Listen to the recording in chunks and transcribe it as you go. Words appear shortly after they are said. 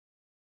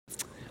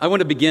I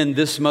want to begin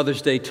this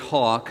Mother's Day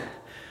talk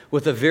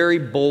with a very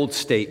bold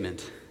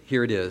statement.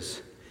 Here it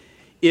is.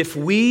 If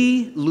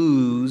we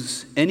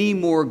lose any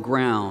more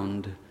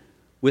ground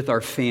with our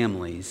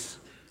families,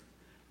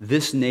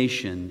 this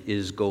nation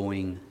is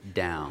going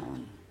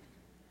down.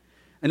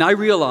 And I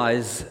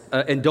realize,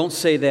 and don't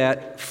say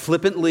that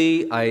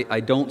flippantly, I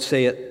don't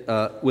say it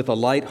with a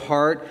light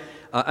heart,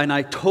 and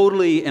I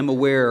totally am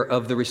aware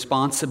of the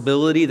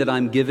responsibility that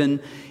I'm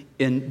given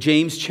in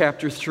James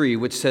chapter 3,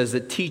 which says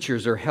that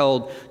teachers are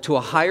held to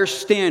a higher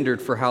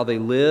standard for how they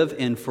live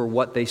and for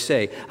what they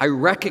say. I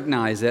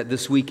recognize that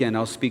this weekend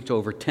I'll speak to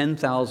over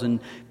 10,000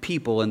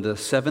 people in the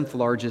 7th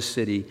largest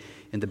city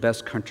in the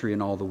best country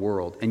in all the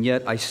world. And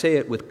yet I say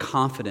it with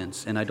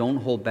confidence and I don't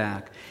hold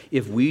back.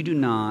 If we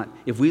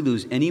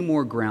lose any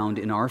more ground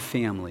in our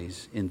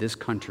families in this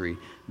country,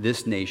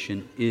 this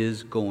nation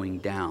is going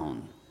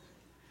down.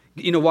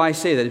 You know why I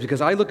say that is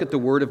because I look at the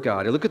Word of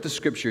God, I look at the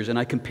Scriptures, and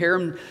I compare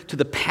them to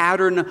the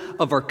pattern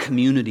of our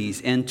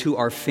communities and to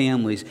our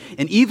families.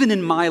 And even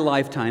in my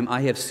lifetime,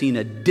 I have seen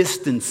a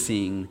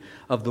distancing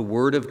of the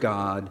Word of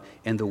God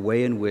and the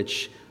way in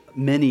which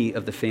many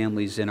of the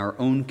families in our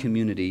own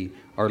community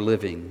are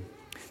living.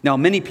 Now,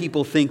 many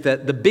people think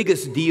that the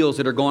biggest deals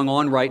that are going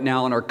on right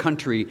now in our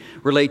country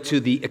relate to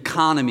the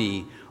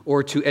economy,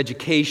 or to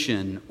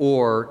education,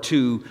 or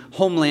to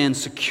homeland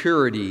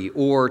security,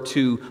 or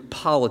to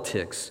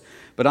politics.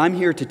 But I'm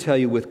here to tell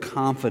you with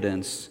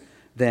confidence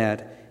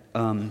that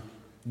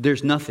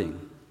there's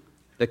nothing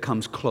that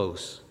comes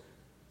close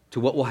to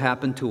what will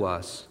happen to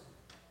us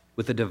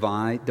with the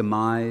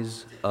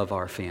demise of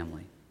our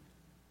family.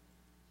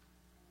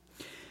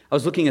 I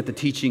was looking at the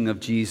teaching of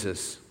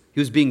Jesus.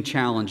 He was being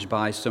challenged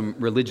by some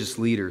religious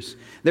leaders.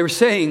 They were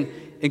saying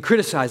and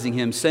criticizing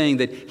him, saying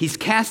that he's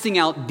casting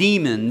out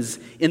demons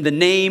in the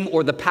name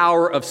or the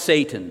power of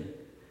Satan.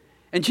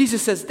 And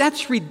Jesus says,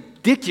 that's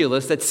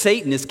ridiculous that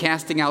Satan is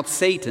casting out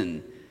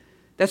Satan.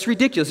 That's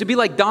ridiculous. It'd be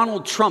like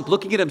Donald Trump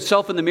looking at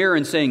himself in the mirror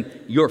and saying,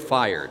 you're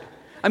fired.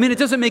 I mean, it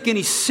doesn't make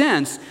any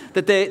sense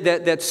that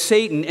that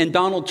Satan and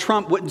Donald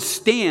Trump wouldn't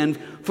stand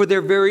for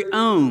their very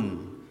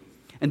own.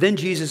 And then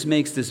Jesus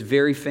makes this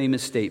very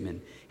famous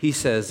statement. He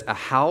says, a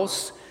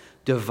house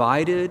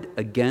divided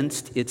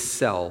against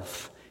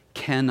itself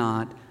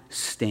cannot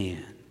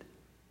stand.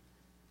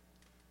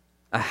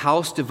 A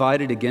house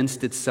divided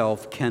against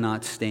itself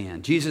cannot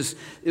stand. Jesus,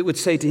 it would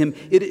say to him,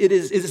 it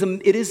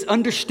is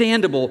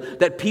understandable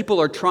that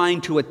people are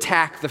trying to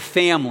attack the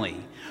family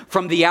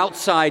from the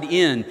outside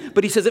in.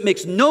 But he says it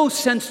makes no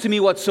sense to me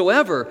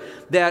whatsoever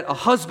that a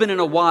husband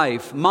and a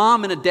wife,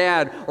 mom and a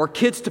dad, or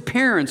kids to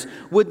parents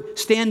would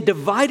stand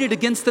divided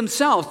against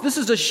themselves. This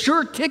is a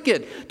sure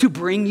ticket to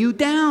bring you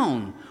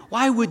down.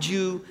 Why would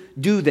you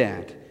do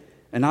that?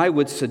 And I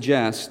would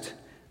suggest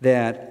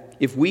that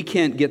if we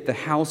can't get the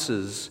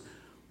houses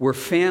where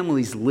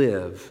families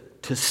live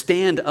to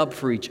stand up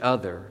for each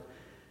other,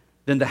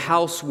 then the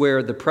house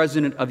where the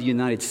President of the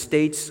United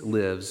States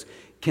lives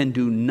can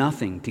do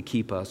nothing to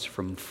keep us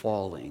from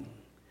falling.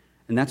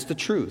 And that's the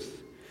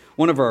truth.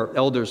 One of our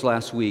elders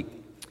last week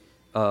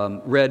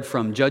read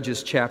from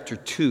Judges chapter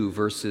 2,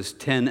 verses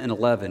 10 and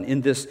 11.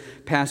 In this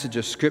passage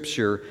of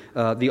Scripture,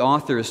 the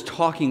author is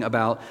talking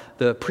about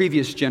the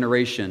previous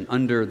generation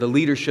under the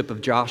leadership of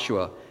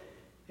Joshua.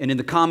 And in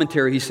the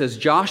commentary, he says,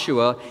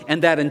 Joshua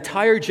and that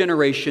entire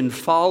generation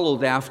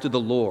followed after the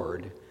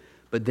Lord.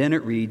 But then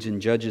it reads in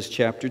Judges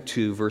chapter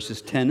 2,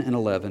 verses 10 and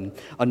 11,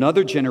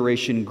 another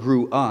generation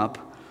grew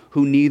up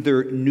who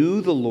neither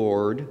knew the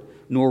Lord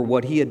nor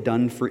what he had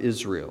done for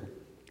Israel.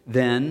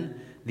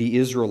 Then the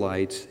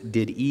Israelites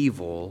did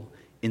evil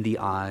in the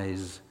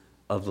eyes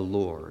of the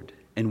Lord.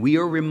 And we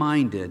are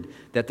reminded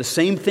that the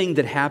same thing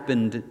that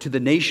happened to the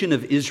nation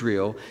of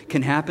Israel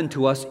can happen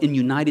to us in the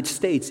United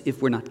States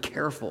if we're not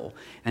careful.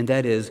 And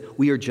that is,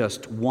 we are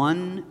just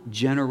one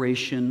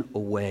generation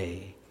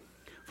away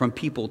from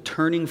people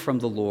turning from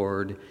the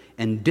Lord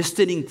and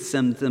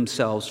distancing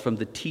themselves from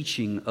the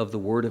teaching of the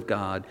Word of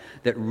God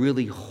that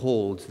really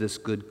holds this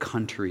good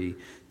country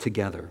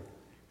together.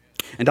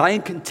 And I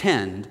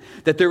contend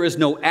that there is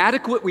no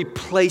adequate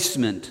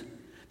replacement.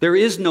 There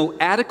is no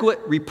adequate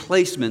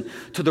replacement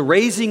to the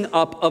raising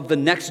up of the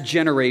next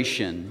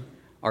generation,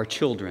 our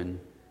children,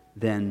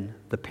 than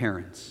the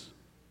parents.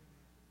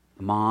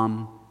 A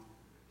mom,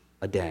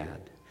 a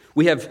dad.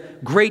 We have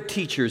great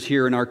teachers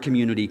here in our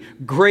community,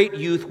 great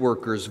youth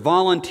workers,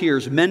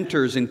 volunteers,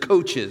 mentors, and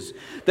coaches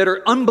that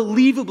are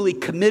unbelievably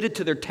committed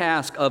to their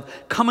task of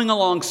coming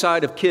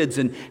alongside of kids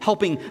and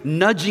helping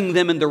nudging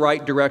them in the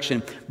right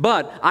direction.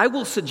 But I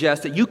will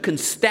suggest that you can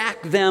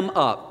stack them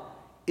up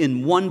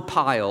in one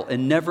pile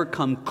and never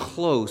come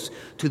close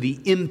to the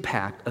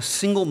impact a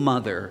single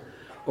mother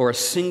or a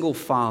single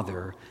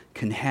father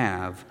can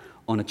have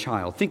on a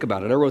child. Think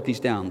about it. I wrote these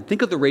down.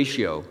 Think of the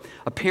ratio.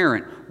 A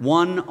parent,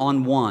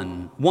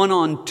 1-on-1,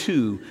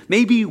 1-on-2,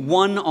 maybe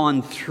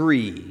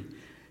 1-on-3.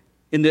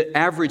 In the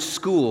average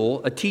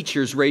school, a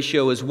teacher's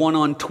ratio is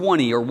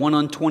 1-on-20 or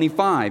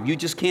 1-on-25. You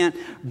just can't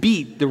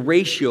beat the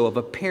ratio of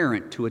a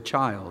parent to a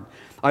child.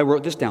 I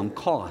wrote this down.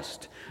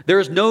 Cost.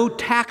 There's no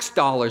tax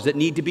dollars that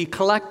need to be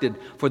collected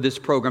for this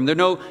program. There are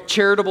no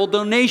charitable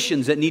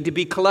donations that need to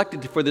be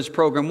collected for this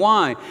program.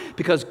 Why?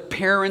 Because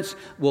parents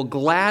will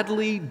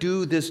gladly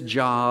do this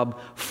job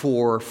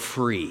for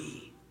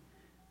free.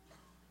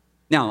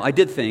 Now, I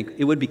did think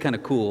it would be kind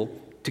of cool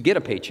to get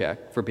a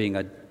paycheck for being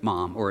a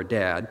mom or a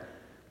dad,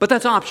 but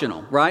that's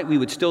optional, right? We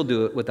would still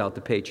do it without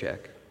the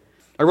paycheck.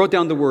 I wrote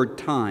down the word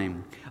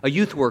time. A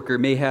youth worker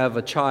may have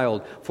a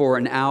child for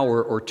an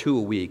hour or two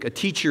a week. A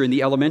teacher in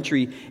the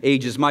elementary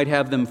ages might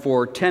have them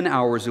for 10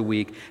 hours a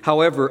week.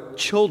 However,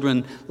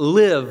 children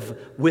live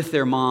with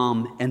their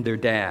mom and their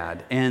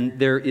dad, and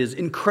there is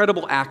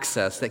incredible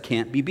access that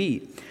can't be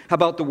beat. How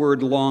about the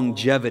word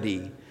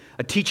longevity?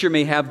 A teacher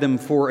may have them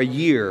for a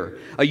year.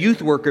 A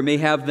youth worker may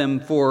have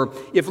them for,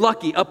 if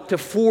lucky, up to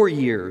 4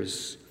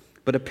 years.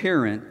 But a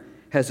parent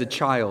has a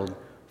child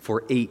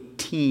for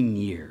 18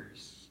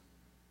 years.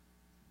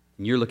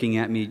 And you're looking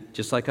at me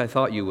just like I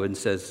thought you would and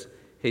says,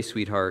 hey,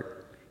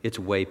 sweetheart, it's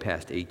way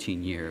past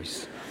 18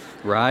 years,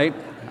 right?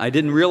 I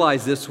didn't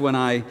realize this when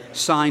I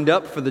signed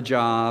up for the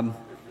job,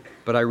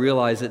 but I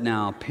realize it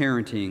now.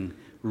 Parenting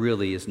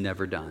really is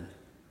never done.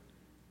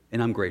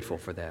 And I'm grateful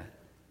for that.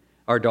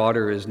 Our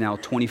daughter is now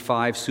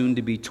 25, soon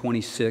to be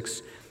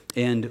 26,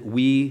 and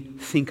we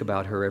think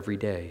about her every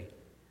day.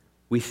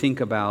 We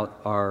think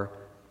about our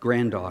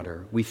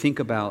granddaughter. We think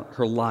about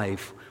her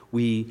life.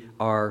 We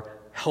are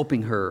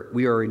helping her.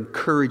 We are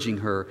encouraging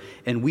her.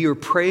 And we are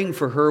praying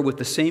for her with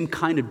the same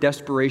kind of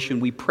desperation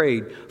we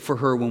prayed for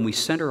her when we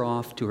sent her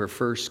off to her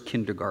first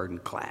kindergarten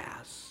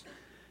class.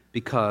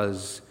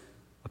 Because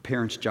a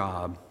parent's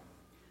job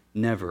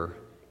never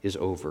is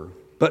over.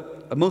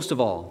 But most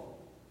of all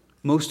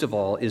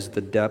is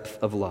the depth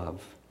of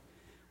love.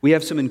 We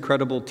have some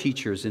incredible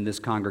teachers in this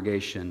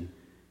congregation,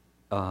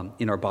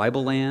 in our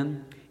Bible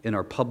land, in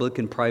our public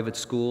and private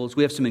schools.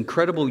 We have some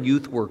incredible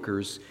youth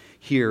workers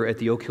here at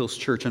the Oak Hills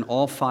Church on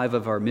all 5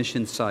 of our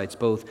mission sites,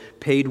 both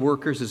paid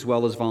workers as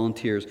well as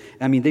volunteers.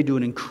 I mean, they do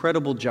an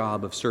incredible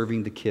job of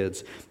serving the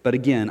kids. But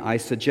again, I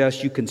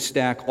suggest you can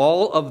stack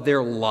all of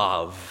their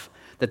love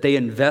that they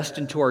invest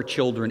into our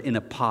children in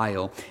a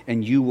pile,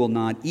 and you will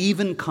not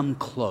even come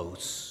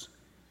close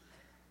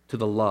to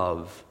the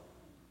love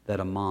that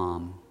a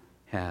mom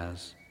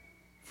has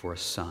for a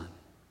son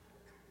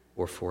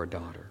or for a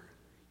daughter.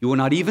 You will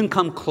not even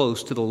come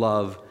close to the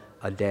love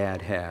a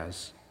dad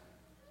has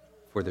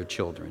for their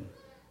children.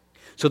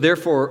 So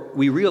therefore,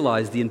 we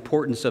realize the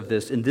importance of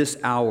this in this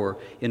hour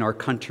in our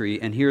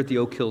country. And here at the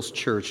Oak Hills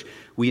Church,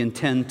 we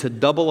intend to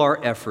double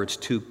our efforts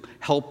to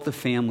help the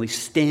family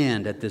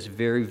stand at this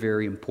very,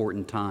 very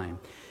important time.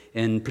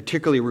 And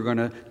particularly, we're going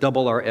to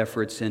double our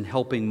efforts in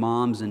helping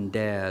moms and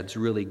dads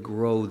really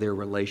grow their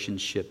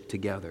relationship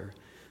together.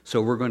 So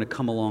we're going to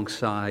come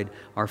alongside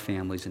our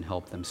families and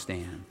help them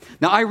stand.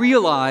 Now, I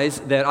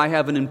realize that I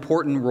have an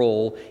important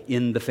role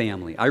in the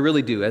family. I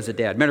really do, as a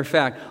dad. Matter of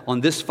fact,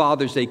 on this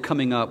Father's Day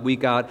coming up, we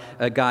got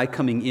a guy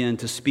coming in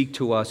to speak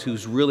to us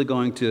who's really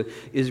going to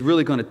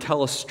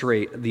tell us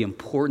straight the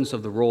importance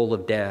of the role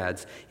of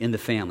dads in the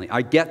family.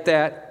 I get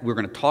that. We're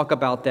going to talk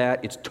about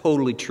that. It's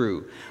totally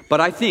true. But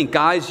I think,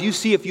 guys, you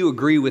see if you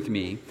agree with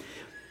me,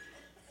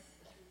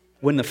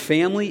 when the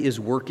family is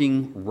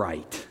working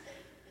right,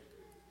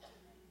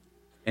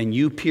 and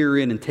you peer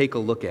in and take a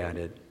look at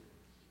it,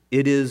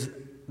 it is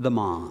the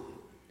mom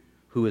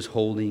who is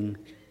holding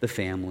the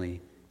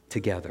family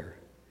together.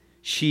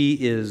 She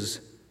is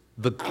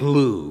the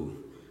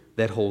glue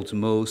that holds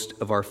most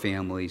of our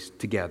families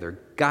together.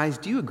 Guys,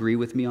 do you agree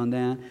with me on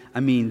that?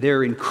 I mean,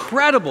 they're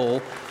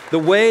incredible the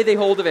way they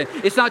hold the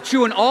family. It's not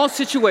true in all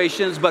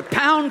situations, but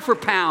pound for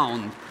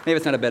pound. Maybe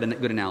it's not a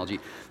good analogy,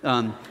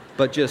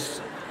 but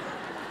just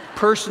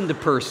person to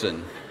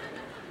person,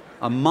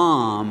 a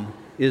mom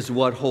is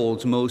what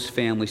holds most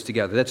families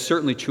together. That's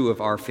certainly true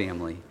of our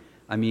family.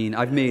 I mean,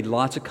 I've made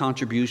lots of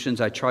contributions.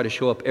 I try to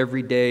show up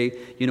every day,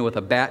 with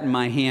a bat in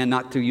my hand,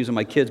 not to use on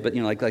my kids, but,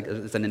 like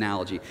it's an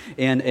analogy,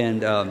 and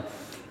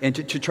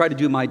to try to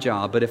do my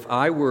job. But if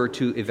I were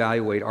to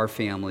evaluate our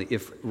family,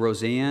 if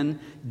Roseanne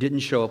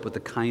didn't show up with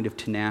the kind of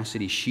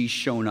tenacity she's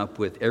shown up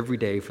with every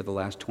day for the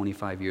last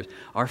 25 years,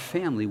 our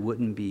family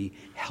wouldn't be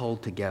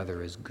held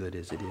together as good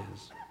as it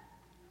is.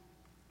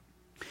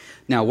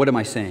 Now, what am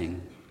I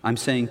saying? I'm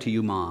saying to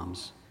you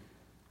moms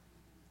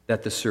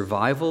that the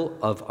survival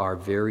of our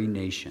very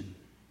nation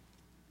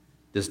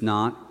does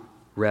not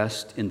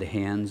rest in the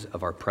hands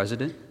of our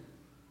president.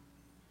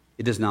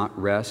 It does not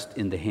rest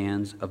in the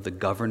hands of the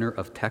governor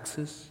of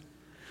Texas.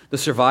 The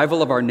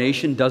survival of our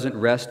nation doesn't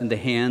rest in the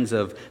hands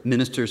of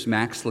ministers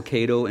Max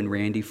Lucado and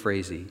Randy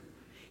Frazee.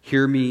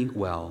 Hear me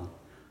well.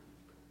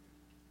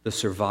 The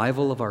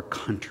survival of our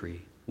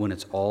country, when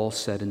it's all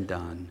said and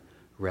done,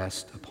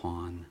 rests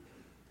upon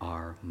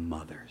our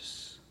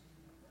mothers,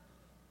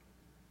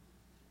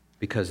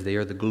 because they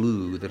are the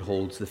glue that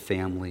holds the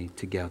family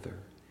together.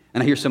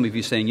 And I hear some of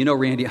you saying,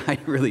 Randy, I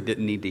really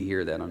didn't need to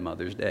hear that on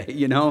Mother's Day,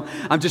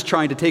 I'm just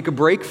trying to take a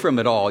break from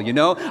it all,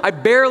 I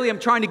barely am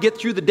trying to get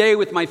through the day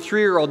with my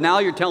 3-year-old. Now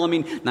you're telling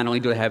me not only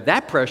do I have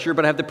that pressure,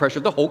 but I have the pressure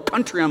of the whole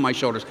country on my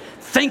shoulders.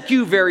 Thank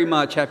you very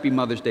much. Happy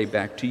Mother's Day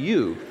back to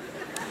you.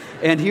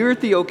 And here at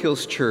the Oak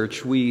Hills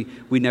Church, we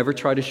never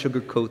try to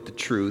sugarcoat the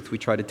truth. We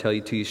try to tell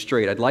you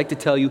straight. I'd like to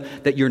tell you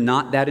that you're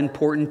not that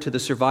important to the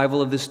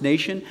survival of this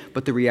nation,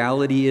 but the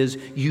reality is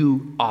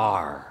you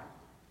are.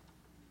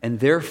 And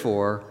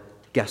therefore,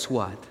 guess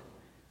what?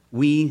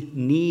 We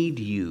need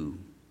you.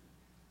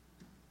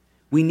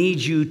 We need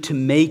you to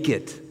make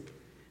it.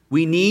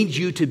 We need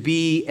you to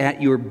be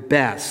at your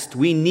best.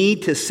 We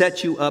need to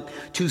set you up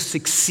to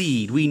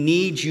succeed. We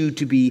need you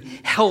to be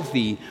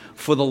healthy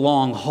for the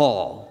long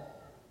haul.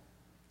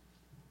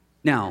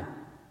 Now,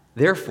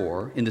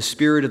 therefore, in the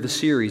spirit of the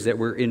series that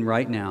we're in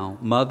right now,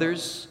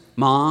 mothers,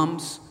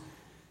 moms,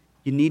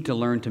 you need to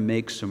learn to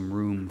make some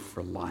room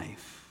for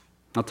life.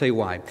 I'll tell you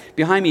why.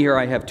 Behind me here,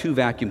 I have 2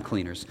 vacuum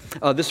cleaners.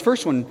 This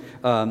first one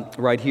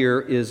right here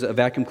is a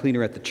vacuum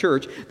cleaner at the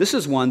church. This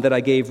is one that I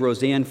gave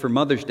Roseanne for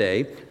Mother's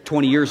Day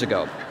 20 years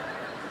ago.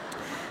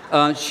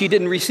 She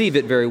didn't receive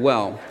it very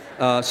well.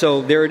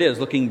 So there it is,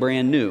 looking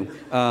brand new.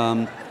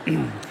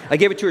 I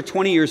gave it to her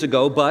 20 years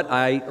ago, but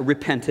I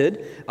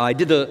repented. I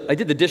did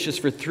the dishes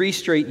for 3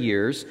 straight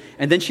years,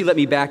 and then she let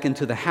me back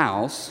into the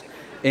house.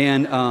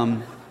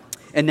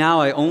 And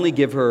now I only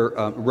give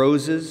her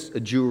roses,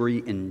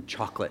 jewelry, and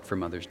chocolate for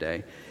Mother's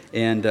Day.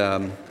 And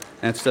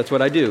that's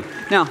what I do.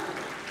 Now,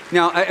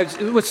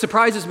 what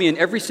surprises me in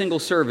every single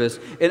service,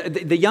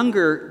 the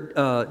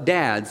younger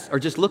dads are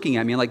just looking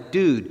at me like,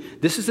 dude,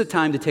 this is the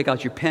time to take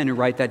out your pen and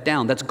write that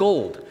down. That's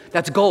gold.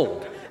 That's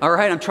gold. All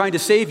right, I'm trying to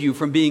save you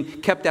from being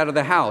kept out of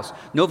the house.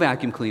 No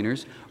vacuum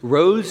cleaners.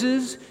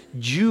 Roses,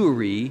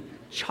 jewelry,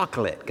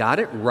 chocolate. Got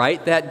it?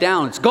 Write that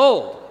down. It's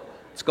gold.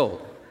 It's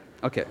gold.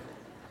 Okay.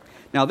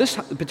 Now, this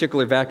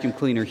particular vacuum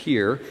cleaner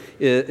here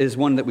is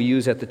one that we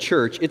use at the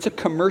church. It's a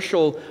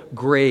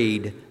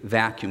commercial-grade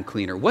vacuum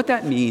cleaner. What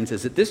that means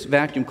is that this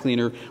vacuum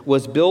cleaner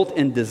was built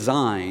and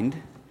designed.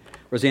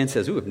 Roseanne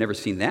says, ooh, I've never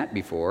seen that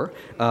before.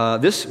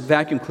 This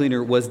vacuum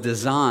cleaner was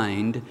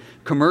designed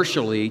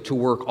commercially to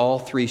work all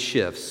 3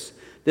 shifts.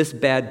 This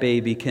bad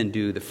baby can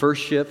do the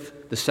first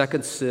shift, the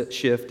second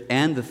shift,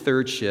 and the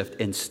third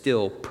shift, and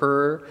still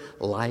purr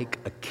like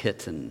a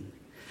kitten.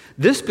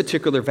 This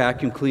particular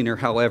vacuum cleaner,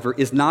 however,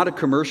 is not a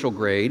commercial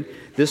grade.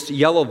 This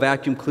yellow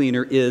vacuum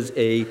cleaner is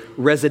a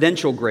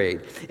residential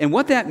grade. And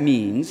what that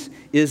means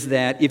is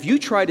that if you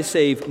try to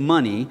save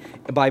money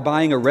by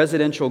buying a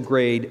residential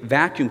grade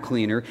vacuum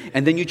cleaner,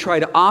 and then you try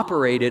to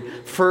operate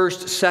it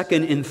first,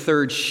 second, and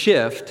third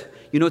shift,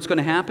 you know what's going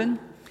to happen?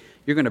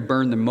 You're going to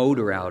burn the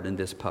motor out in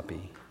this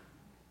puppy.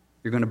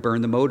 You're going to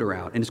burn the motor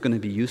out, and it's going to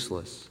be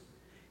useless.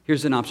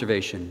 Here's an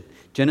observation.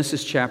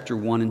 Genesis chapter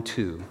 1 and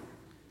 2.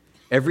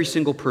 Every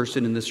single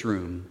person in this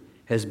room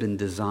has been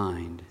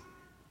designed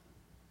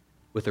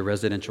with a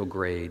residential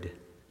grade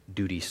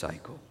duty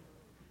cycle.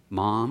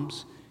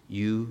 Moms,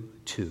 you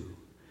too.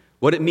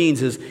 What it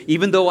means is,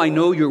 even though I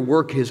know your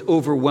work is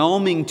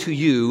overwhelming to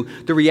you,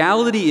 the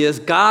reality is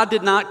God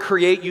did not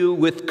create you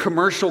with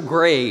commercial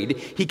grade.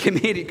 He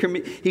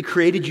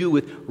created you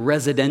with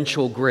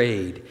residential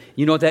grade.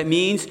 You know what that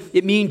means?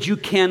 It means you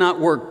cannot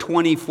work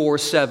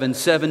 24/7,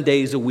 7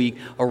 days a week,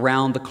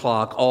 around the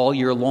clock, all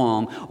year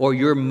long, or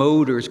your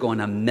motor's going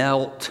to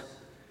melt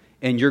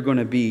and you're going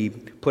to be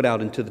put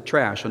out into the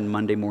trash on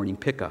Monday morning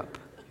pickup.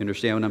 You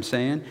understand what I'm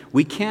saying?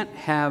 We can't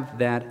have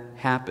that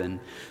happen.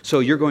 So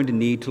you're going to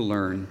need to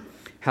learn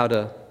how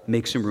to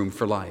make some room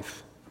for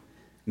life.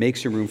 Make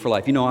some room for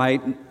life. You know,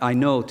 I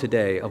know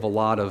today of a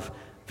lot of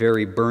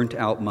very burnt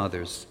out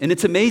mothers. And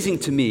it's amazing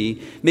to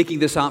me, making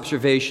this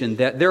observation,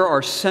 that there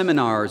are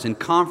seminars and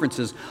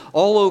conferences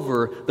all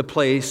over the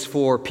place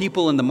for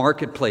people in the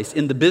marketplace,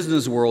 in the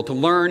business world, to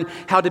learn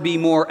how to be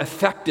more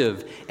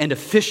effective and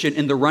efficient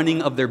in the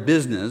running of their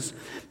business.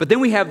 But then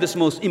we have this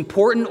most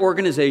important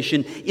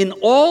organization in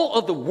all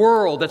of the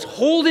world that's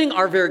holding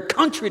our very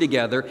country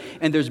together,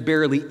 and there's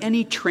barely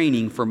any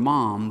training for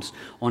moms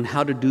on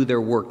how to do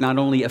their work, not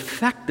only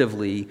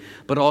effectively,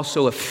 but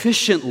also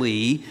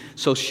efficiently,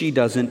 so she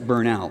doesn't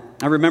burn out.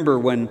 I remember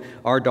when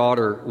our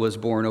daughter was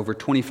born over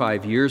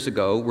 25 years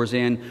ago,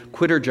 Roseanne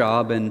quit her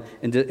job and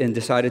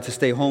decided to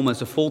stay home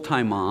as a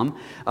full-time mom.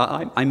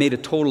 I made a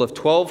total of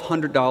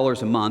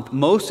 $1,200 a month.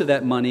 Most of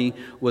that money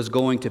was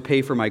going to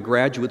pay for my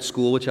graduate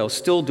school, which I was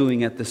still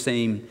doing at the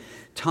same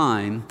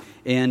time.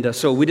 And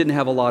so we didn't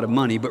have a lot of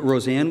money, but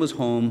Roseanne was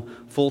home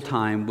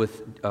full-time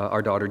with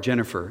our daughter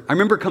Jennifer. I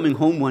remember coming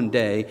home one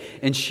day,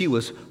 and she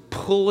was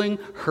pulling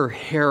her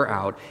hair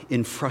out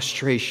in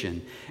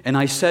frustration. And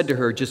I said to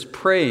her, just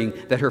praying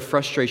that her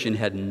frustration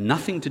had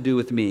nothing to do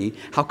with me,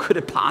 how could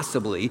it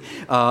possibly,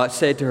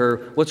 said to her,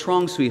 "What's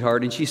wrong,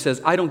 sweetheart?" And she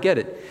says, "I don't get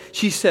it."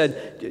 She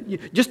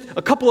said, "Just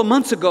a couple of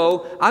months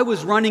ago, I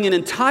was running an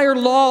entire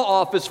law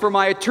office for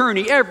my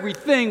attorney.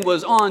 Everything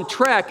was on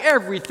track.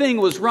 Everything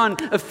was run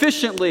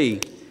efficiently.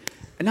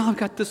 And now I've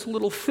got this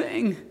little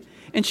thing,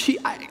 and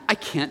I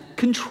can't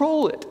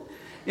control it."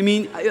 I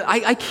mean,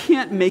 I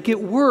can't make it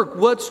work.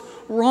 What's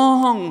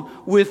wrong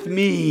with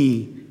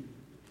me?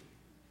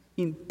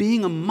 I mean,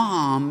 being a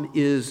mom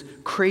is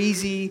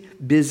crazy,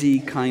 busy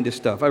kind of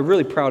stuff. I'm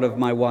really proud of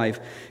my wife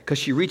because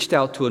she reached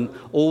out to an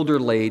older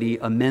lady,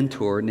 a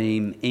mentor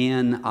named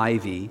Ann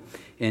Ivy.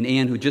 And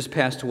Ann, who just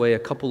passed away a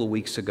couple of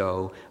weeks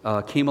ago,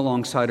 came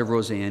alongside of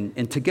Roseanne,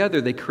 and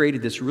together they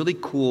created this really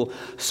cool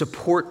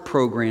support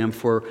program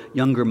for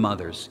younger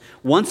mothers.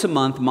 Once a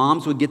month,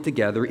 moms would get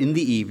together in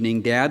the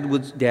evening,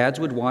 dads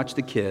would watch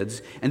the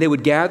kids, and they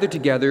would gather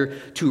together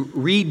to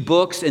read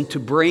books and to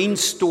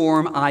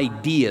brainstorm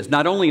ideas,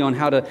 not only on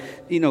how to,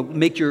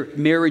 make your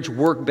marriage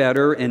work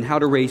better and how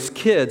to raise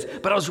kids,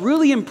 but I was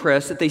really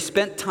impressed that they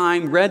spent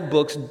time, read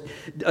books,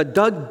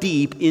 dug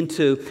deep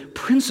into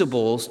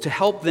principles to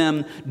help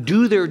them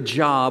do their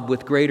job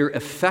with greater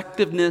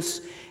effectiveness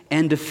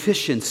and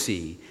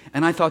efficiency.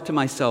 And I thought to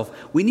myself,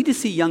 we need to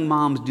see young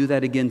moms do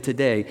that again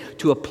today,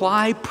 to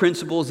apply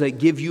principles that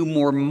give you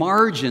more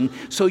margin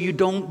so you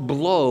don't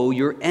blow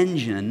your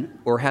engine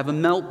or have a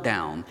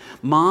meltdown.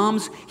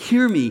 Moms,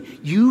 hear me.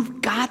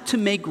 You've got to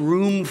make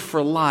room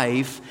for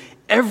life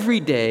every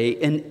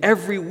day and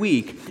every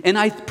week. And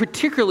I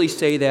particularly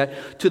say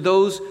that to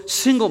those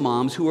single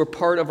moms who are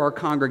part of our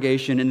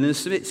congregation in this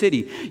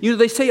city.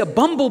 They say a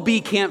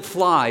bumblebee can't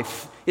fly.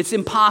 It's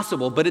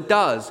impossible, but it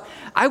does.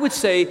 I would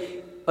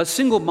say a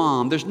single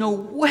mom, there's no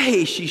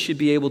way she should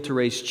be able to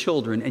raise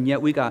children, and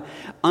yet we got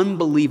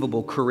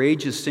unbelievable,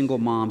 courageous single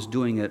moms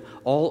doing it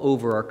all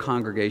over our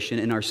congregation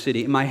in our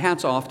city. And my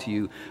hat's off to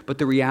you, but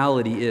the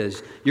reality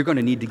is you're going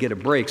to need to get a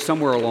break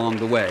somewhere along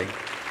the way.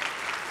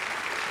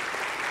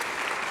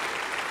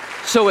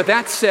 So with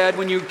that said,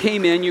 when you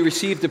came in, you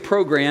received a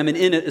program, and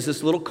in it is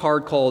this little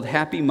card called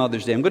Happy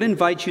Mother's Day. I'm going to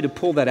invite you to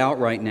pull that out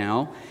right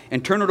now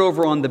and turn it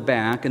over on the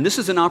back. And this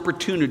is an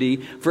opportunity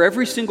for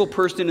every single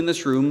person in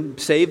this room,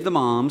 save the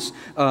moms,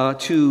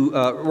 to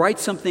write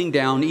something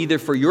down either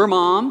for your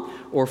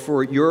mom or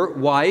for your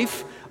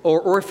wife,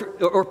 or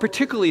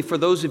particularly for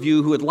those of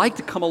you who would like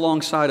to come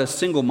alongside a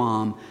single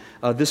mom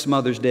this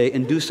Mother's Day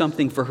and do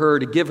something for her,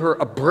 to give her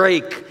a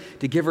break,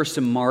 to give her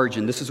some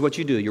margin. This is what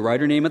you do. You write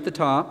her name at the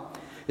top.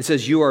 It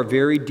says, "You are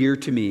very dear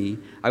to me.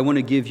 I want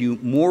to give you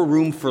more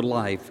room for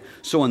life.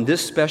 So on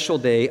this special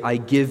day, I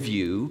give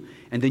you."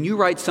 And then you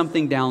write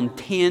something down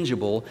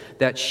tangible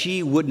that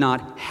she would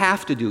not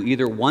have to do,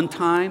 either one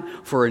time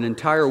for an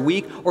entire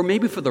week or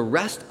maybe for the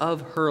rest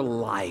of her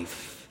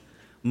life.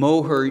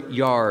 Mow her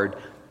yard,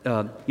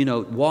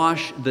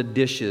 wash the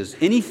dishes,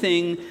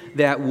 anything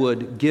that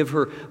would give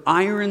her,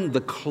 iron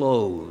the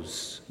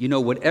clothes.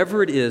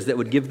 Whatever it is that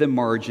would give them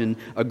margin,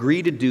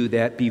 agree to do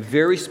that. Be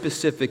very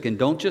specific and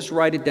don't just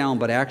write it down,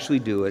 but actually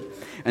do it.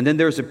 And then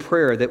there's a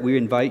prayer that we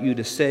invite you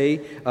to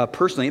say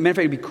personally. As a matter of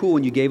fact, it'd be cool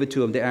when you gave it to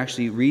them to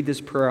actually read this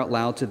prayer out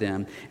loud to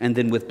them, and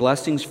then with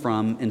blessings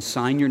from, and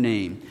sign your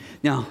name.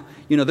 Now,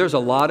 there's a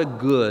lot of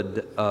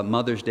good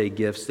Mother's Day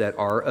gifts that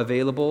are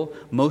available.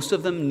 Most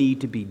of them need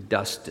to be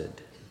dusted.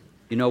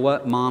 You know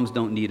what? Moms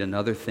don't need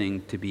another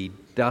thing to be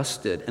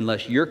dusted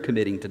unless you're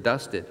committing to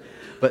dust it.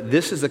 But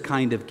this is the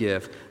kind of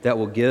gift that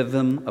will give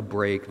them a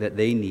break that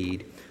they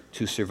need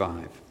to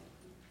survive.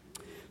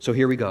 So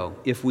here we go.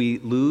 If we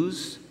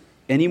lose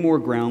any more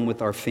ground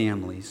with our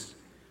families,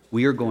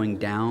 we are going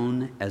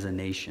down as a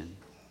nation.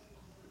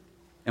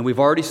 And we've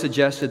already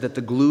suggested that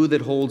the glue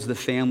that holds the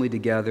family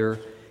together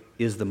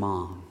is the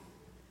mom.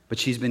 But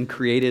she's been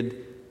created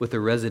with a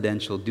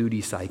residential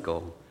duty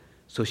cycle,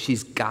 so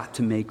she's got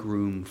to make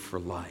room for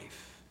life.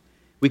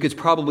 We could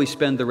probably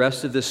spend the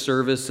rest of this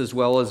service, as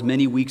well as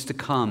many weeks to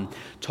come,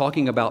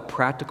 talking about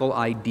practical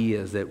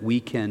ideas that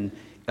we can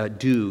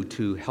do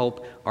to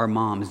help our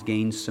moms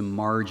gain some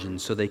margin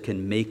so they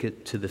can make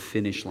it to the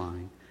finish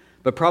line.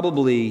 But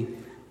probably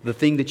the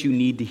thing that you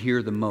need to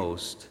hear the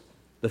most,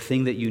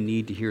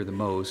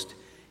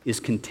 is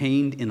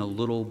contained in a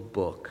little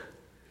book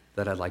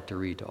that I'd like to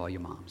read to all you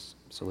moms.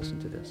 So listen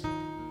to this.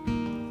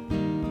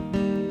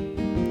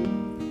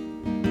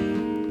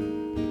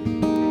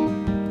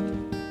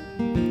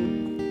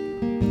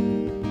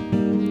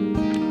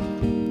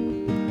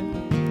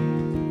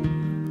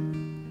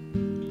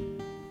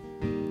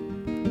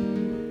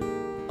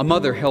 A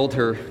mother held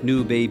her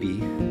new baby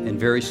and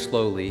very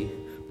slowly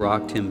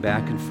rocked him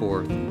back and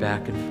forth, and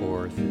back and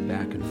forth, and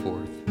back and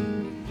forth.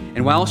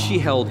 And while she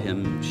held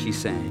him, she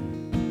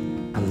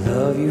sang, "I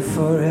love you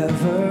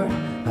forever,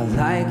 I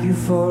like you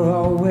for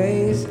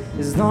always.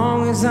 As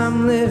long as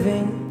I'm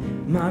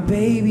living, my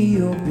baby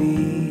you'll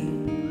be."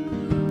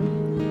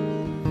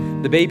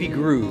 The baby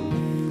grew.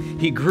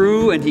 He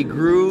grew and he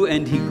grew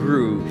and he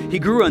grew. He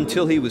grew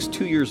until he was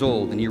 2 years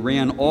old, and he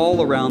ran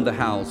all around the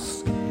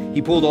house.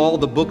 He pulled all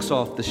the books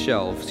off the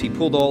shelves. He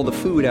pulled all the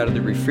food out of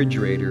the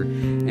refrigerator,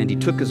 and he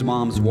took his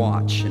mom's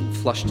watch and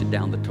flushed it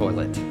down the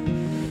toilet.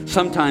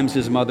 Sometimes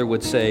his mother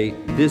would say,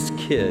 "This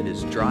kid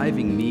is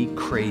driving me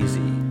crazy."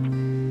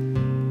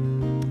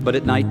 But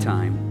at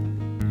nighttime,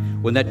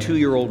 when that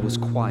 2-year-old was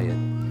quiet,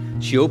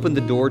 she opened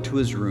the door to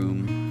his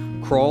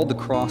room, crawled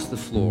across the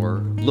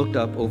floor, looked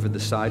up over the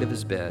side of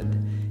his bed,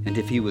 And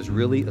if he was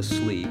really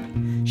asleep,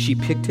 she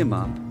picked him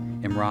up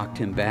and rocked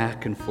him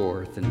back and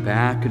forth and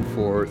back and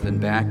forth and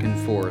back and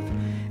forth.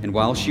 And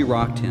while she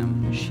rocked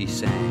him, she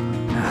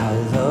sang,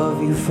 I'll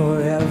love you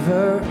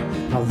forever,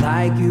 I'll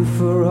like you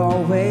for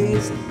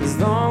always. As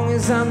long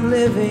as I'm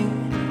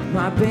living,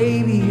 my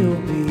baby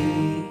you'll be.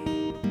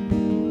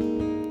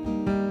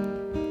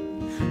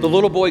 The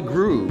little boy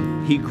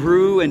grew. He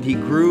grew and he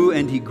grew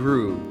and he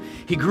grew.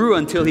 He grew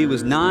until he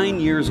was 9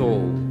 years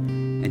old.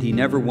 And he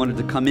never wanted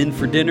to come in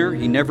for dinner.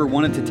 He never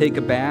wanted to take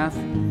a bath.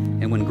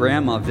 And when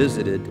Grandma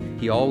visited,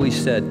 he always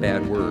said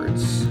bad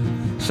words.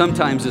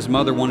 Sometimes his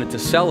mother wanted to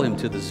sell him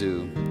to the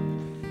zoo.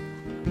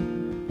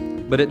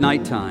 But at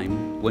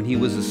nighttime, when he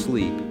was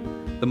asleep,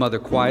 the mother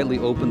quietly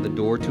opened the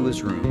door to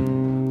his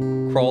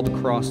room, crawled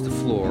across the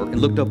floor, and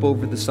looked up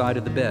over the side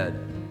of the bed.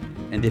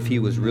 And if he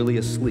was really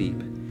asleep,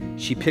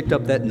 she picked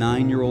up that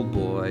 9-year-old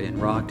boy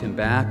and rocked him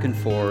back and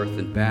forth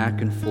and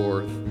back and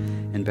forth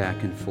and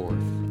back and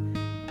forth.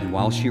 And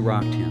while she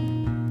rocked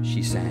him,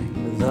 she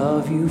sang, I'll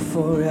love you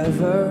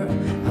forever,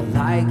 I'll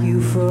like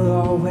you for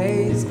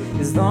always.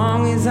 As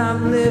long as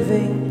I'm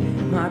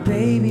living, my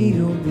baby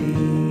you'll be.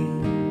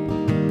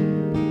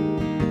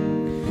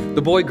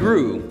 The boy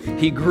grew.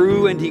 He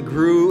grew and he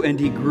grew and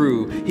he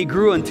grew. He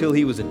grew until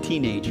he was a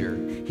teenager.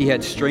 He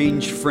had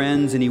strange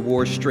friends and he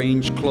wore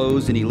strange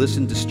clothes and he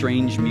listened to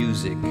strange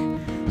music.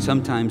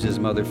 Sometimes his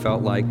mother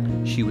felt like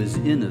she was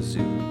in a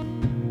zoo.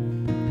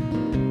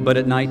 But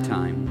at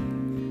nighttime,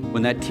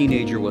 when that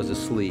teenager was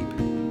asleep,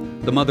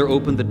 the mother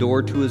opened the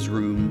door to his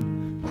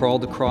room,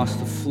 crawled across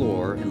the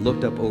floor, and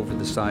looked up over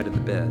the side of the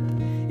bed.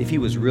 If he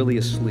was really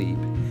asleep,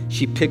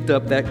 she picked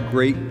up that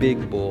great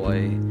big boy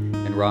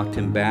and rocked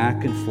him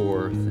back and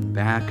forth and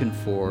back and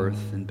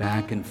forth and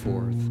back and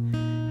forth.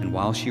 And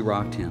while she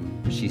rocked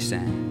him, she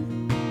sang,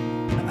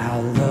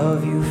 I'll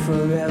love you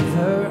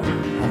forever,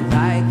 I'll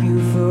like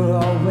you for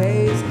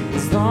always.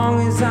 As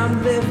long as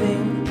I'm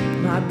living,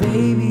 my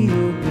baby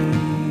you'll be.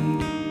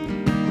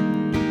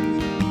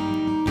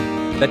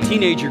 That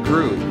teenager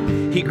grew.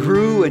 He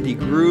grew and he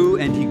grew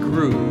and he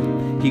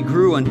grew. He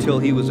grew until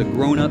he was a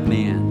grown-up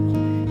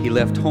man. He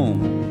left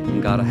home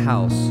and got a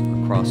house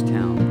across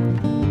town.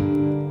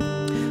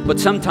 But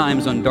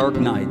sometimes on dark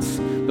nights,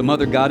 the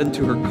mother got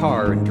into her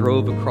car and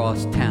drove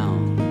across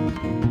town.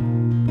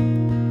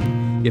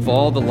 If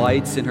all the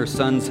lights in her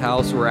son's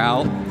house were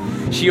out,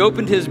 she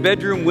opened his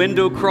bedroom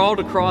window, crawled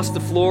across the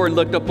floor, and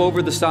looked up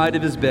over the side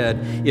of his bed.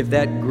 If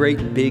that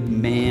great big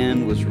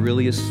man was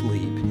really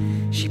asleep,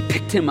 she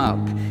picked him up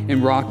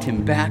and rocked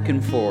him back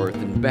and forth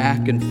and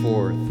back and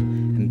forth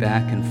and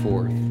back and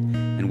forth.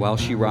 And while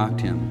she rocked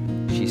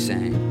him, she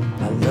sang,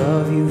 I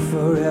love you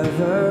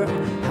forever,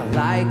 I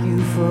like you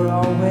for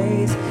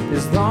always.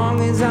 As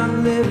long as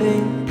I'm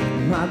living,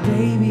 my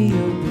baby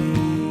you'll be.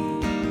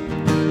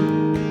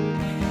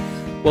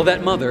 Well,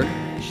 that mother,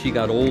 she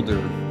got older.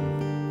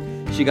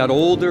 She got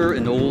older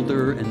and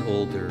older and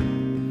older.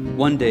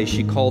 One day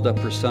she called up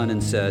her son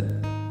and said,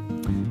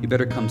 you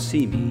better come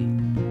see me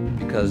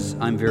because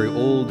I'm very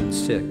old and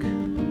sick.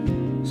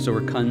 So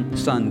her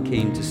son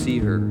came to see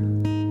her.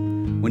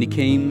 When he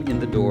came in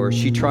the door,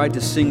 she tried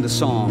to sing the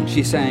song.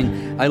 She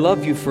sang, I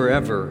love you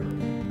forever,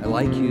 I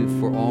like you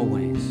for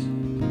always.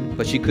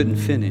 But she couldn't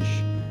finish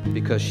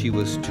because she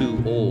was too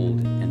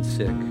old and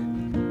sick.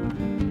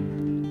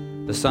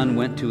 The son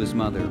went to his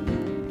mother.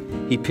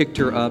 He picked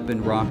her up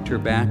and rocked her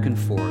back and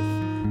forth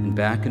and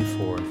back and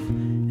forth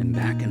and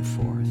back and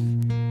forth.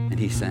 And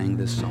he sang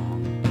this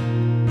song.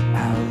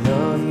 I'll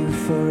love you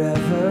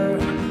forever,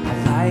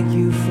 I like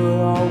you for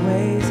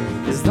always.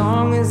 As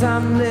long as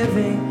I'm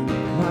living,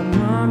 my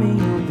mommy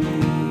you'll be.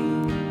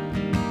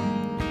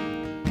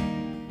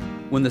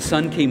 When the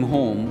son came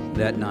home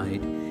that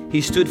night,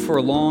 he stood for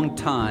a long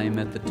time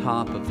at the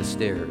top of the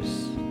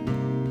stairs.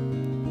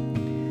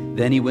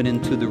 Then he went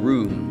into the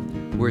room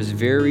where his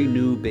very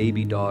new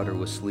baby daughter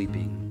was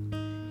sleeping.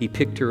 He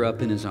picked her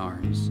up in his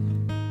arms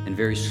and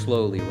very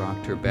slowly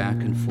rocked her back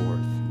and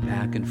forth,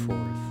 back and forth,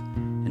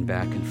 and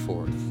back and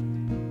forth.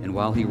 And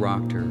while he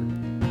rocked her,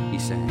 he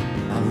sang,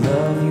 I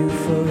love you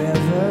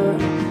forever,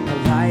 I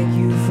like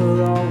you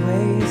for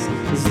always.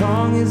 As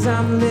long as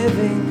I'm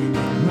living,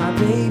 my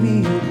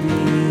baby you'll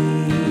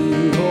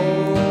be.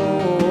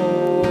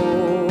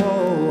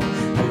 Oh,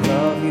 I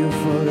love you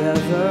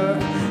forever,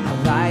 I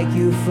like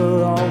you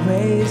for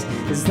always.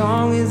 As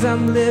long as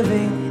I'm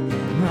living,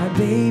 my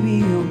baby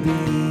you'll be.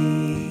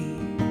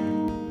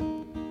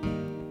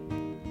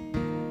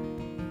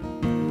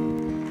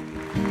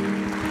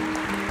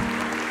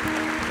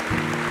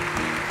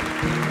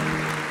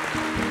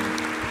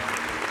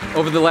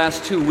 Over the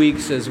last 2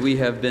 weeks, as we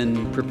have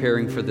been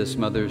preparing for this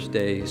Mother's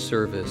Day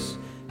service,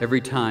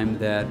 every time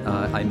that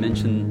I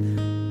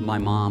mentioned my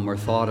mom or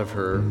thought of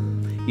her,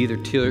 either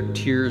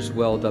tears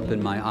welled up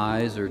in my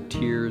eyes or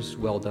tears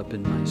welled up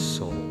in my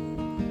soul.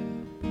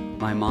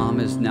 My mom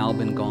has now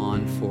been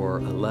gone for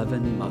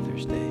 11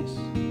 Mother's Days.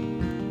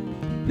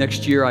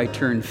 Next year, I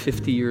turn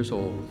 50 years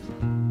old.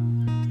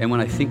 And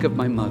when I think of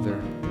my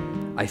mother,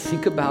 I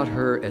think about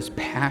her as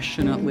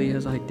passionately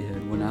as I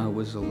did when I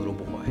was a little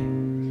boy.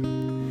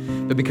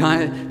 But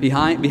behind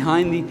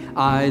the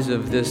eyes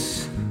of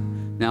this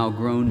now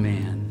grown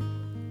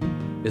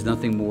man is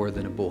nothing more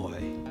than a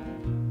boy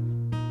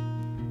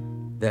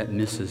that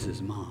misses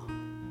his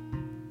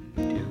mom.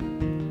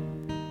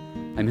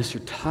 Yeah. I miss her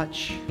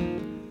touch.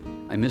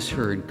 I miss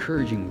her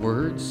encouraging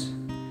words.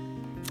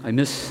 I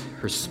miss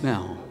her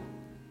smell.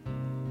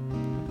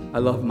 I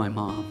love my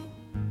mom.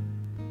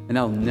 And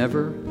I'll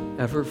never,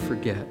 ever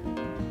forget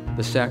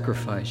the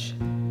sacrifice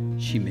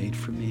she made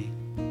for me.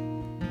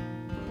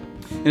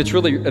 And it's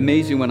really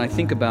amazing when I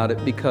think about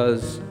it,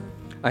 because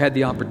I had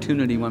the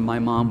opportunity when my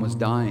mom was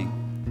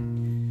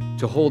dying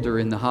to hold her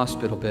in the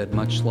hospital bed,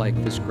 much like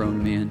this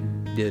grown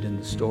man did in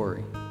the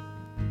story.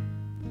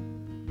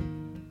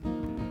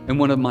 And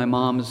one of my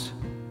mom's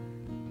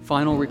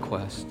final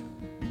requests,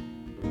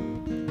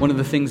 one of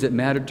the things that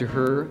mattered to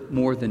her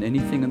more than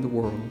anything in the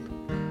world,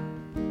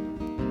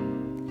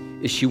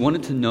 is she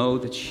wanted to know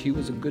that she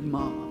was a good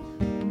mom.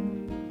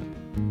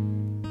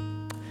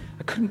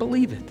 I couldn't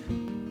believe it.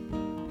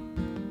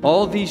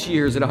 All these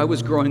years that I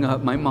was growing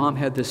up, my mom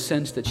had this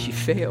sense that she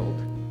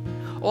failed.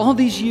 All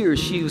these years,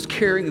 she was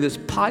carrying this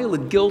pile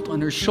of guilt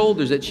on her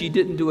shoulders that she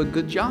didn't do a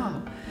good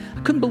job. I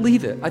couldn't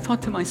believe it. I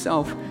thought to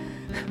myself,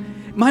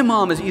 my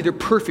mom is either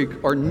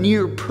perfect or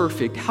near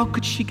perfect. How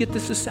could she get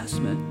this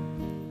assessment?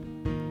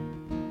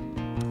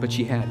 But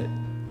she had it.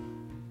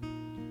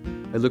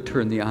 I looked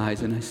her in the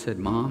eyes and I said,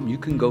 Mom, you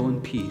can go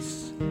in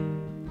peace,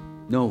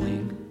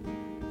 knowing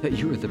that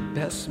you are the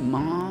best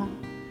mom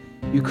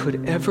you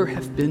could ever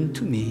have been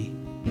to me.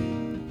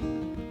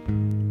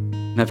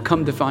 And I've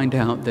come to find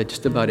out that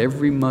just about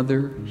every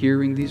mother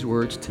hearing these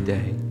words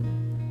today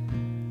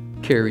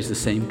carries the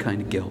same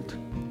kind of guilt.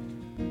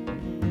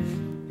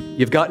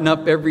 You've gotten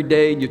up every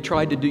day and you've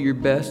tried to do your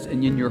best,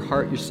 and in your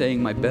heart you're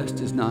saying, my best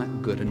is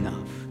not good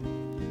enough.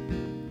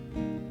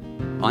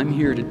 I'm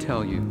here to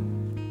tell you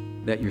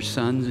that your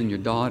sons and your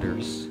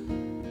daughters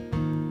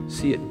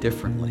see it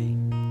differently,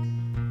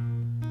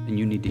 and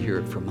you need to hear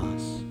it from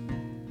us.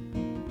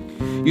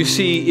 You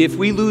see, if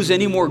we lose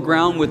any more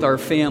ground with our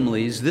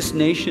families, this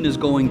nation is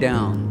going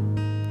down.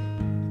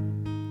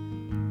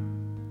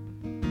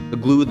 The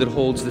glue that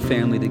holds the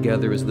family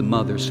together is the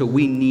mother, so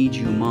we need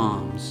you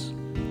moms.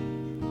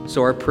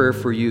 So our prayer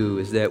for you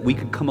is that we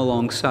could come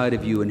alongside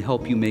of you and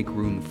help you make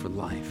room for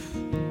life.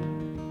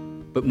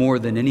 But more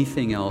than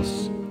anything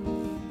else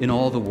in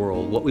all the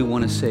world, what we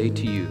want to say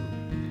to you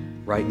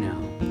right now,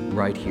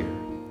 right here,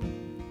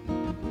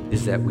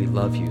 is that we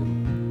love you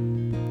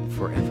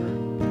forever.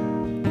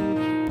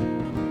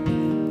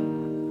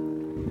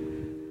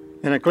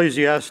 In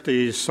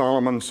Ecclesiastes,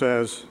 Solomon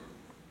says,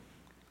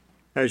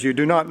 as you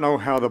do not know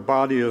how the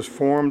body is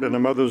formed in a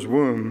mother's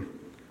womb,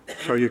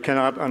 so you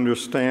cannot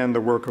understand the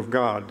work of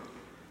God,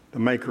 the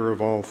maker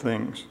of all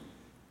things.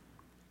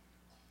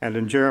 And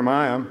in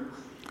Jeremiah,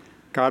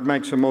 God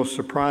makes a most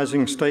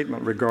surprising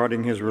statement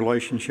regarding his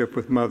relationship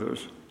with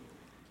mothers.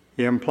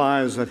 He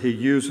implies that he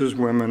uses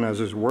women as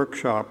his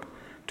workshop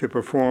to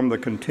perform the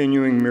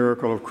continuing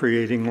miracle of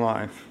creating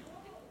life.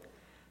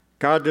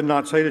 God did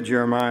not say to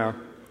Jeremiah,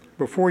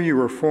 before you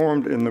were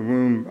formed in the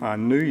womb, I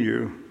knew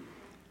you.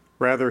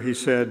 Rather, he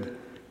said,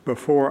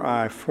 before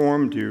I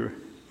formed you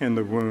in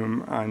the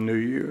womb, I knew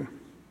you.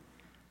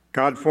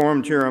 God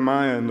formed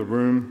Jeremiah in the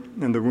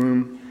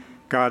womb.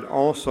 God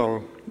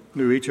also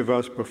knew each of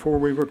us before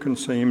we were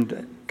conceived,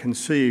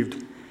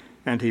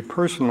 and he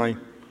personally,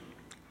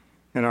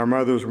 in our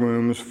mother's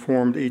wombs,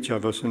 formed each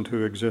of us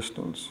into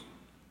existence.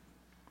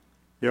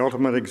 The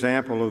ultimate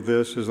example of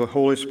this is the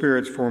Holy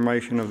Spirit's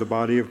formation of the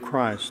body of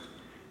Christ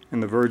in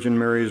the Virgin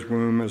Mary's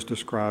womb as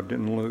described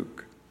in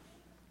Luke.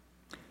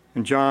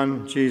 In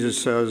John, Jesus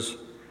says,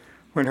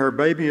 when her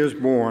baby is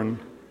born,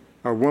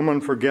 a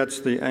woman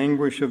forgets the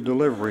anguish of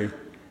delivery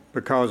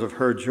because of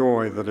her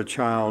joy that a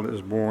child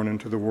is born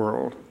into the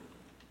world.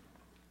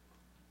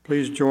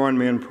 Please join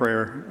me in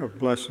prayer of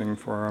blessing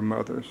for our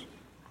mothers.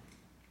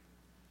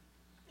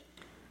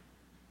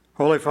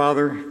 Holy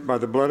Father, by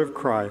the blood of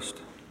Christ,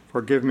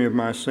 forgive me of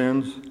my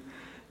sins.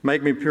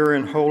 Make me pure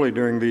and holy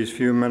during these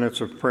few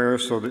minutes of prayer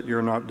so that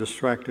you're not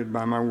distracted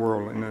by my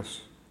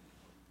worldliness.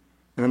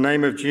 In the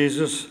name of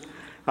Jesus,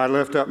 I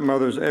lift up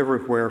mothers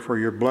everywhere for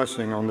your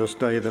blessing on this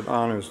day that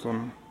honors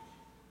them.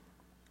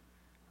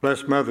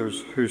 Bless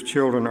mothers whose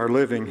children are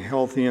living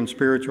healthy and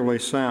spiritually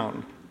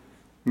sound.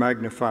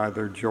 Magnify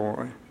their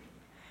joy.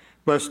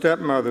 Bless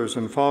stepmothers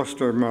and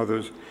foster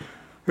mothers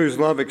whose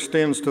love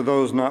extends to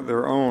those not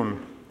their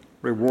own.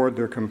 Reward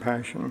their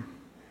compassion.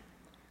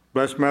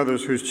 Bless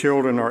mothers whose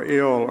children are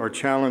ill or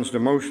challenged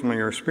emotionally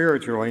or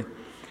spiritually.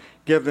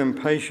 Give them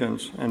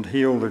patience and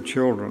heal their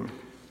children.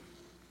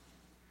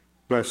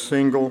 Bless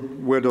single,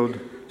 widowed,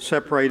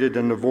 separated,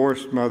 and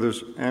divorced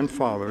mothers and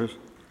fathers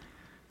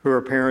who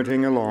are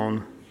parenting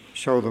alone.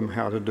 Show them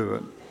how to do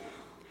it.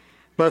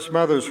 Bless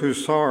mothers who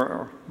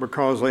sorrow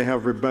because they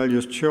have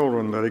rebellious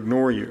children that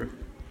ignore you.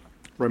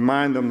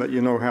 Remind them that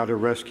you know how to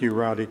rescue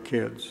rowdy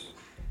kids.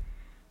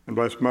 And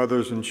bless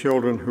mothers and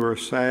children who are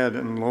sad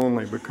and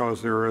lonely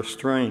because they're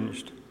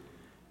estranged.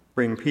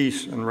 Bring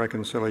peace and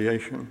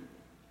reconciliation.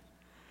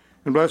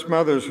 And bless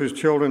mothers whose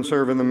children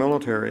serve in the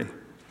military.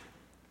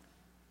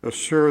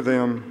 Assure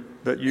them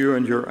that you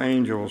and your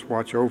angels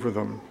watch over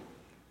them.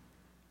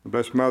 And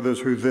bless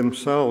mothers who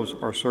themselves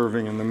are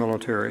serving in the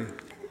military.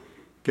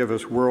 Give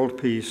us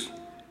world peace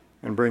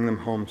and bring them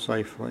home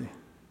safely.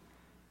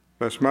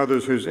 Bless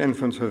mothers whose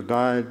infants have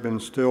died, been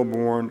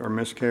stillborn, or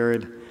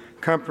miscarried.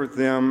 Comfort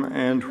them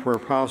and, where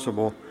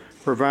possible,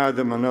 provide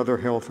them another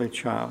healthy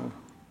child.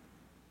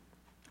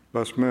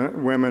 Bless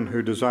women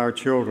who desire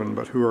children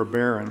but who are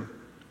barren.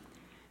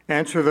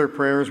 Answer their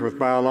prayers with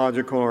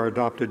biological or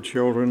adopted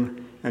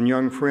children and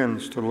young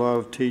friends to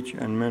love, teach,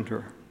 and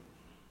mentor.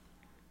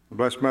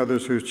 Bless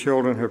mothers whose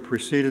children have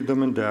preceded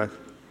them in death.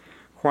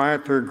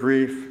 Quiet their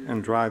grief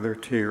and dry their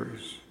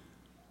tears.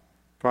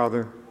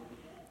 Father,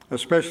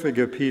 especially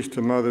give peace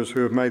to mothers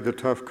who have made the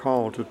tough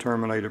call to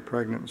terminate a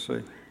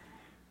pregnancy.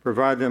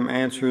 Provide them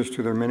answers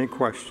to their many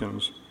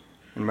questions,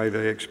 and may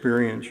they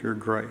experience your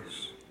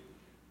grace.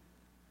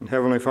 And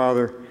Heavenly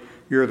Father,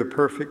 you are the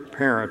perfect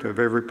parent of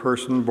every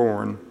person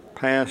born,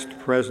 past,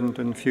 present,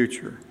 and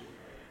future.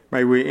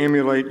 May we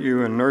emulate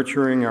you in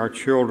nurturing our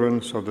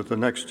children so that the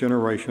next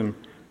generation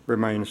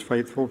remains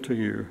faithful to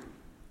you.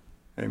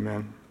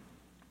 Amen.